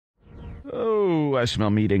Oh, I smell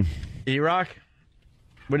meeting. Erock,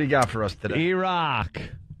 what do you got for us today? Erock.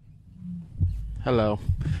 Hello.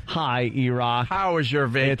 Hi, Erock. How was your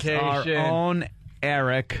vacation? It's our own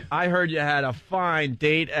Eric. I heard you had a fine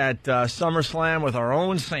date at SummerSlam with our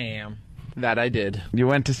own Sam. That I did. You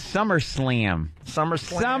went to SummerSlam.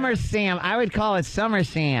 SummerSlam? I would call it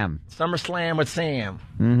SummerSlam. SummerSlam with Sam.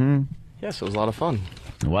 Mm-hmm. Yes, it was a lot of fun.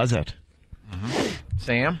 Was it? Mm-hmm.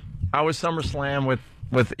 Sam, how was SummerSlam with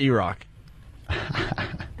Erock?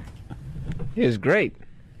 It was great.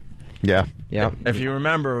 Yeah. Yeah. If you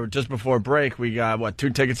remember, just before break, we got, 2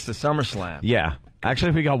 tickets to SummerSlam? Yeah.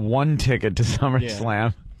 Actually, we got 1 ticket to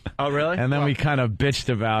SummerSlam. Yeah. Oh, really? And then we kind of bitched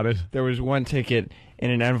about it. There was 1 ticket in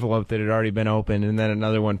an envelope that had already been opened, and then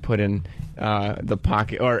another one put in the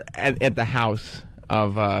pocket, or at the house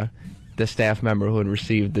of the staff member who had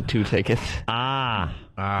received the 2 tickets.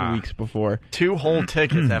 2 weeks before. 2 whole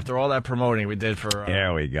tickets after all that promoting we did for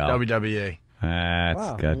there we go. WWE.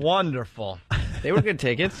 That's good. Wonderful. They were good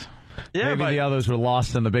tickets. Yeah, maybe the others were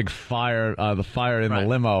lost in the big fire, the fire in the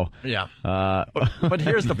limo. Yeah. But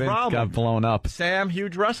here's the Vince problem. Got blown up. Sam,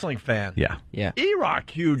 huge wrestling fan. Yeah. Yeah.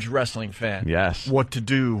 Erock, huge wrestling fan. Yes. What to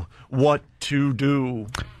do.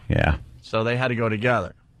 Yeah. So they had to go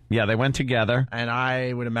together. Yeah, they went together. And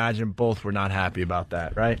I would imagine both were not happy about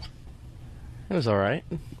that, right? It was all right.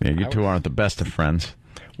 Yeah, you two aren't the best of friends.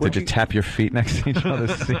 Did you tap your feet next to each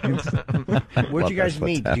other's seats? Where'd you guys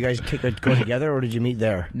meet? Did you guys go together, or did you meet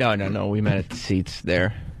there? No. We met at the seats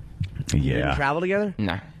there. You didn't travel together?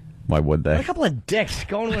 Nah. Why would they? What a couple of dicks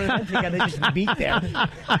going to an event together. They just meet there.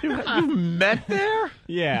 You met there?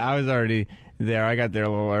 Yeah, I was already there. I got there a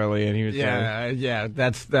little early, and he was Yeah.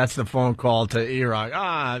 That's the phone call to Erock.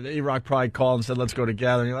 Erock probably called and said, "Let's go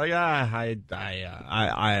together." And you're like, I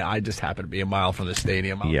just happen to be a mile from the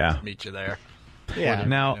stadium. I'll just meet you there. Yeah.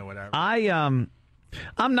 Now, whatever. I'm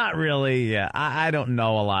not really. I don't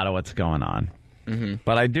know a lot of what's going on,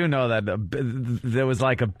 but I do know that there was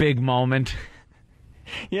like a big moment.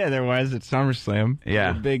 Yeah, there was at SummerSlam.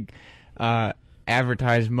 Yeah. The big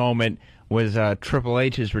advertised moment was Triple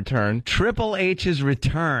H's return. Triple H's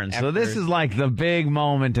return. So this is like the big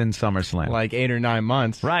moment in SummerSlam. Like 8 or 9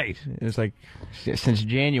 months. Right. It was like since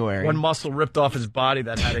January. One muscle ripped off his body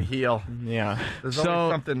that had a heel. Yeah. There's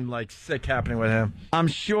always something like sick happening with him. I'm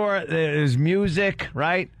sure there's music,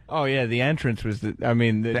 right? Oh, yeah, the entrance was the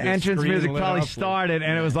entrance music probably started,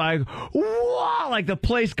 and it was like, whoa, like the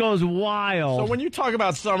place goes wild. So when you talk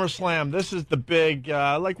about SummerSlam, this is the big,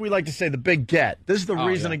 like we like to say, the big get. This is the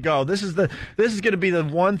reason to go. This is going to be the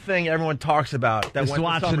one thing everyone talks about. That just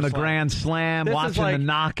watching the Grand Slam, watching the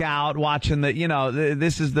knockout, watching the,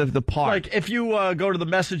 this is the part. Like if you go to the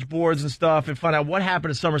message boards and stuff and find out what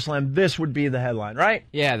happened at SummerSlam, this would be the headline, right?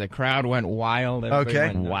 Yeah, the crowd went wild.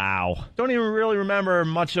 Okay. Wow. Don't even really remember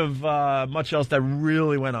much else that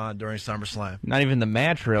really went on during SummerSlam. Not even the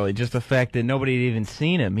match, really. Just the fact that nobody had even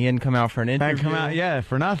seen him. He hadn't come out for an interview.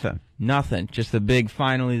 For nothing. Nothing. Just the big,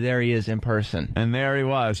 finally, there he is in person. And there he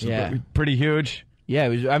was. Yeah. Pretty huge. Yeah, it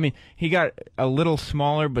was. I mean, he got a little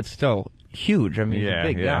smaller, but still huge. I mean, he's a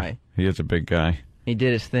big guy. He is a big guy. He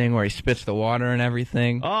did his thing where he spits the water and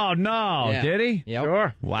everything. Oh, no. Yeah. Did he? Yep.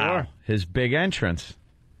 Sure. Wow. Sure. His big entrance.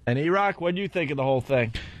 And Erock, what do you think of the whole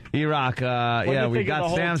thing? Erock, we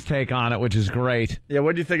got Sam's take on it, which is great. Yeah,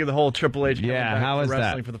 what do you think of the whole Triple H coming back how to is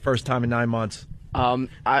wrestling that? for the first time in 9 months?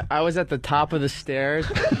 I was at the top of the stairs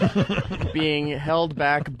being held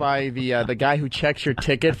back by the guy who checks your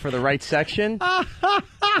ticket for the right section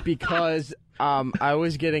because I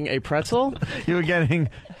was getting a pretzel. You were getting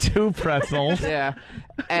 2 pretzels. Yeah.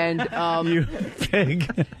 And you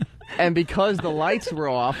pig. And because the lights were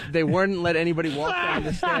off, they wouldn't let anybody walk down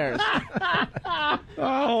the stairs.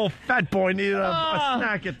 Oh, fat boy needed a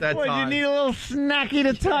snack at that time. You need a little snacky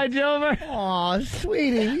to tide you over? Aw,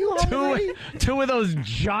 sweetie, you hungry? Two of those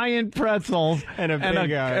giant pretzels and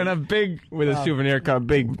a big with a souvenir cup,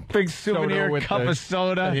 big souvenir cup of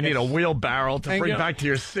soda. And you need a wheelbarrow to bring back to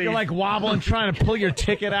your seat. You're like wobbling, trying to pull your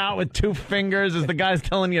ticket out with 2 fingers as the guy's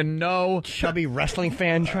telling you no. Chubby wrestling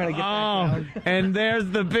fan trying to get back down. And there's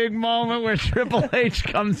the big moment where Triple H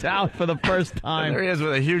comes out for the first time. And there he is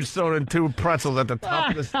with a huge soda and 2 pretzels at the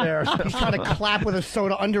top of the stairs. He's trying to clap with a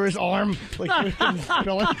soda under his arm. Like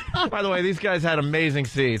spilling. By the way, these guys had amazing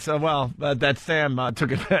seats. That Sam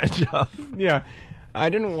took advantage of. Yeah. I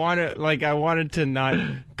didn't want to, I wanted to not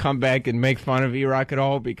come back and make fun of Erock at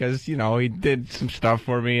all because, he did some stuff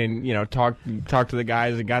for me and, talked to the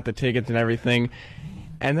guys and got the tickets and everything.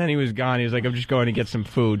 And then he was gone. He was like, I'm just going to get some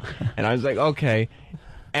food. And I was like, okay.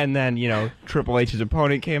 And then, Triple H's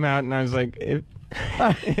opponent came out, and I was like,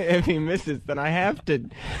 If he misses, then I have to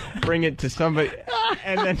bring it to somebody,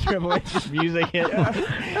 and then Triple H's music hit,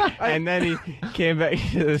 and then he came back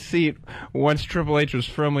to the seat once Triple H was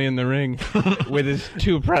firmly in the ring with his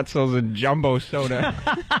 2 pretzels and jumbo soda.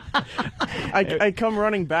 I come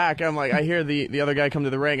running back. I'm like, I hear the other guy come to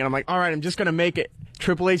the ring, and I'm like, all right, I'm just gonna make it.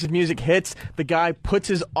 Triple H's music hits. The guy puts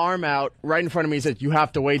his arm out right in front of me and says, "You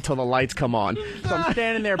have to wait till the lights come on." So I'm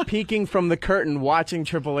standing there peeking from the curtain, watching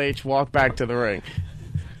Triple H walk back to the ring.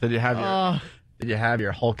 Did you have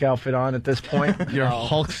your Hulk outfit on at this point? Your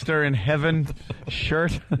Hulkster in heaven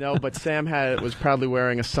shirt? No, but Sam was proudly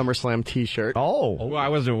wearing a SummerSlam T-shirt. Oh. Well, I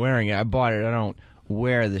wasn't wearing it. I bought it. I don't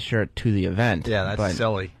wear the shirt to the event. Yeah, that's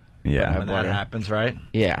silly. Yeah, when that happens, right?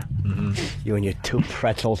 Yeah. Mm-hmm. You and your 2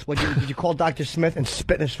 pretzels. Did you call Dr. Smith and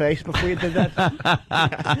spit in his face before you did that?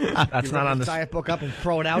 That's not on the diet book up and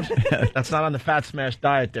throw it out. That's not on the Fat Smash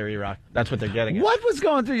diet there, Erock. That's what they're getting at. What was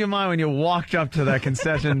going through your mind when you walked up to that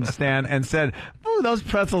concession stand and said, "Ooh, those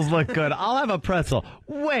pretzels look good. I'll have a pretzel."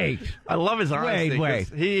 Wait. I love his honesty.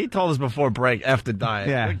 Wait. He told us before break, F the diet.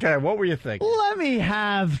 Yeah. Okay, what were you thinking? Let me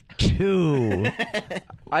have 2.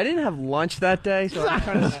 I didn't have lunch that day, so I was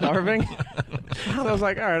kind of starving. So I was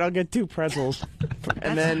like, all right, I'll get 2 pretzels.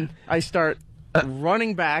 And then I start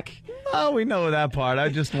running back. Oh, we know that part. I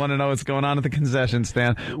just want to know what's going on at the concession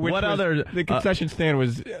stand. The concession stand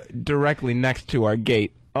was directly next to our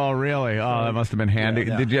gate. Oh, really? Oh, that must have been handy.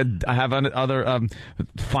 Yeah. Did you have other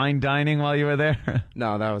fine dining while you were there?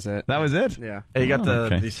 No, that was it. That was it? Yeah. Hey, you got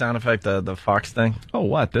the sound effect, the Fox thing? Oh,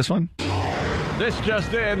 what? This one? This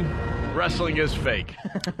just in. Wrestling is fake.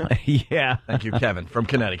 Yeah. Thank you, Kevin, from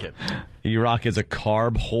Connecticut. Erock is a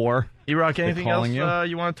carb whore. Erock, anything else you?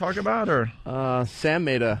 You want to talk about? Or Sam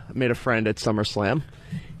made a friend at SummerSlam.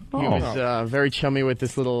 He was very chummy with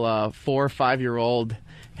this little 4 or 5-year-old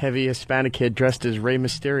heavy Hispanic kid dressed as Rey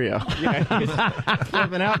Mysterio. Yeah, he was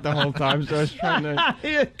flipping out the whole time, so I was trying to...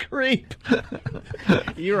 You creep.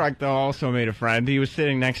 Erock, though, also made a friend. He was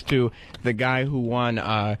sitting next to the guy who won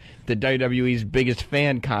the WWE's biggest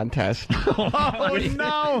fan contest. Oh,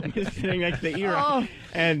 no. He was sitting next to Erock.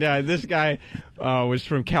 And this guy was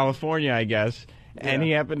from California, I guess, and he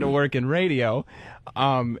happened to work in radio.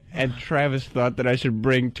 And Travis thought that I should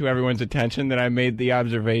bring to everyone's attention that I made the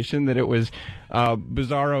observation that it was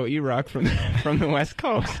Bizarro Erock from the West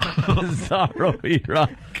Coast. Bizarro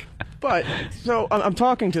Erock. But, so I'm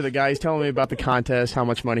talking to the guy. He's telling me about the contest, how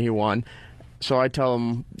much money he won. So I tell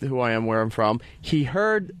him who I am, where I'm from. He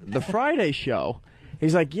heard the Friday show.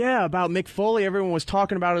 He's like, yeah, about Mick Foley. Everyone was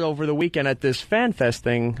talking about it over the weekend at this Fan Fest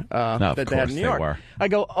thing that they had in New York. Were. I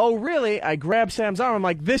go, oh, really? I grab Sam's arm. I'm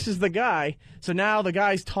like, this is the guy. So now the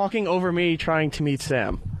guy's talking over me, trying to meet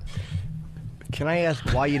Sam. Can I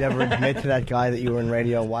ask why you'd ever admit to that guy that you were in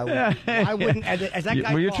radio? Why wouldn't? As that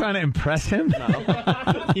guy were you trying to impress him?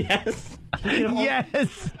 No. Yes.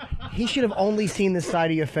 Yes. He should have only seen the side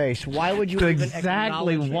of your face. Why would you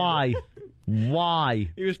Exactly even why? Why?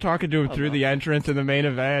 He was talking to him through the entrance in the main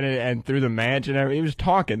event and through the match and everything. He was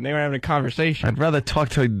talking. They were having a conversation. I'd rather talk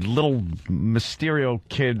to a little Mysterio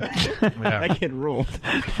kid. That kid ruled.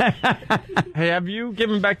 Hey, have you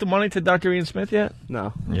given back the money to Dr. Ian Smith yet?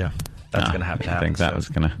 No. Yeah. That's going to have to happen. I think that was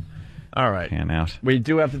going to all right. pan out. We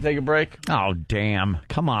do have to take a break. Oh, damn.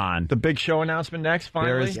 Come on. The big show announcement next,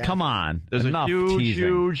 finally. Come on. There's Enough a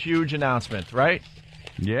teasing. huge announcement, right?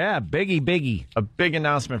 Yeah, biggie. A big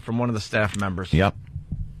announcement from one of the staff members. Yep.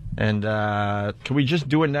 And can we just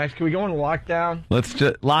do it next? Can we go into lockdown? Let's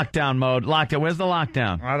just lockdown mode. Lockdown. Where's the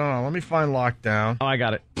lockdown? I don't know. Let me find lockdown. Oh, I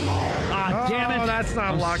got it. Ah, damn it. That's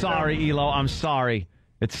not I'm lockdown. sorry, Elo. I'm sorry.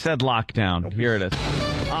 It said lockdown. Here it is.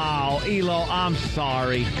 Oh, Elo, I'm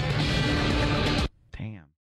sorry.